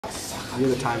You're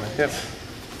the timer. Yep.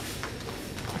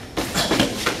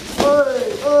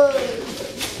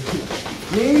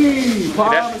 Knee.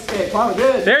 Palm escape. Palm.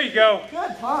 Good. There you go.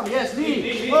 Good. Palm. Yes.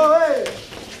 Knee. Oh, hey.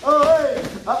 Oh, hey.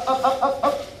 Up, up, up, up,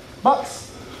 up.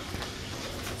 Box.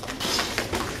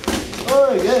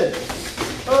 Oh, good.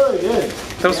 Oh, good.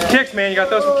 Throw some kicks, man. You got to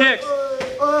throw some kicks.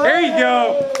 There you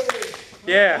go.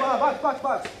 Yeah. Come on, box, box,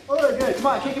 box. Oh, good. Come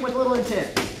on, kick him with a little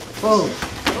intent. Boom.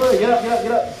 Oh, get up, get up,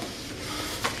 get up.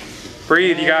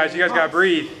 Breathe, you guys. You guys got to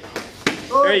breathe.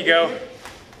 There you go.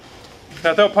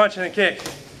 Now throw a punch and a kick.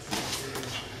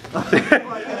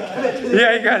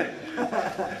 Yeah, you got it.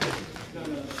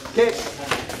 Kick.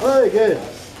 Oh, good.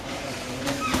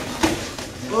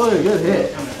 Oh, good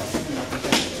hit.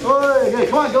 Oh, good.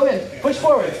 Come on, go in. Push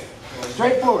forward.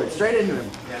 Straight into him.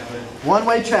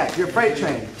 One-way track. You're freight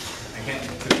train.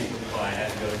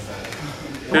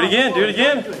 Do it again, do it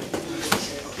again.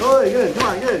 Oh, good. Come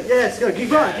on, good. Yes, good. Keep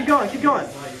going, keep going, keep going.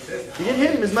 You can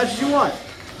hit him as much as you want.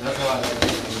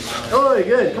 Oh,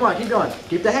 good. Come on, keep going.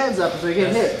 Keep the hands up so you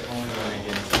get hit.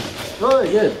 Oh,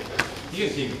 good.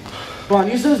 Come on,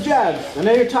 use those jabs. I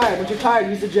know you're tired. Once you're tired,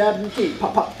 use the jabs and keep.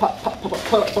 Pop, pop, pop, pop, pop,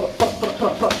 pop, pop, pop,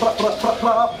 pop, pop, pop, pop, pop,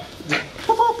 pop.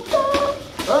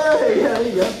 Hey, yeah, there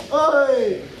you go.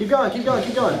 Hey, keep going, keep going,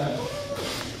 keep going.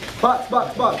 Box,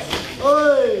 box, box.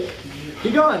 Hey,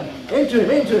 keep going. Into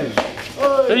him, into him.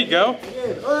 Hey. There you go.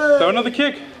 Hey. Throw another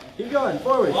kick. Keep going,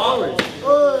 forward, forward.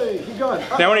 Hey, keep going.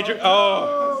 Now when he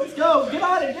oh. Let's go. Get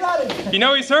on it, get on it. You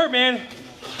know he's hurt, man.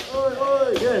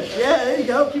 Oh, good. Yeah, there you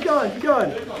go. Keep going, keep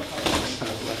going.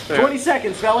 20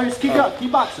 seconds, fellas. Keep going,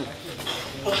 keep boxing.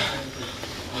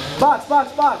 Box,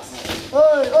 box, box.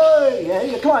 Oi, yeah, there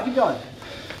you go. Come on, keep going.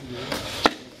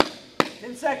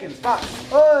 10 seconds, box.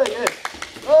 Oh, good.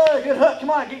 Oh, good hook. Come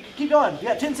on, keep going. You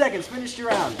got 10 seconds. Finish your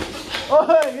round. Oh,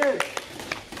 good.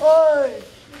 Oh.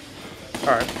 All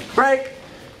right. Break.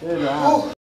 Good round.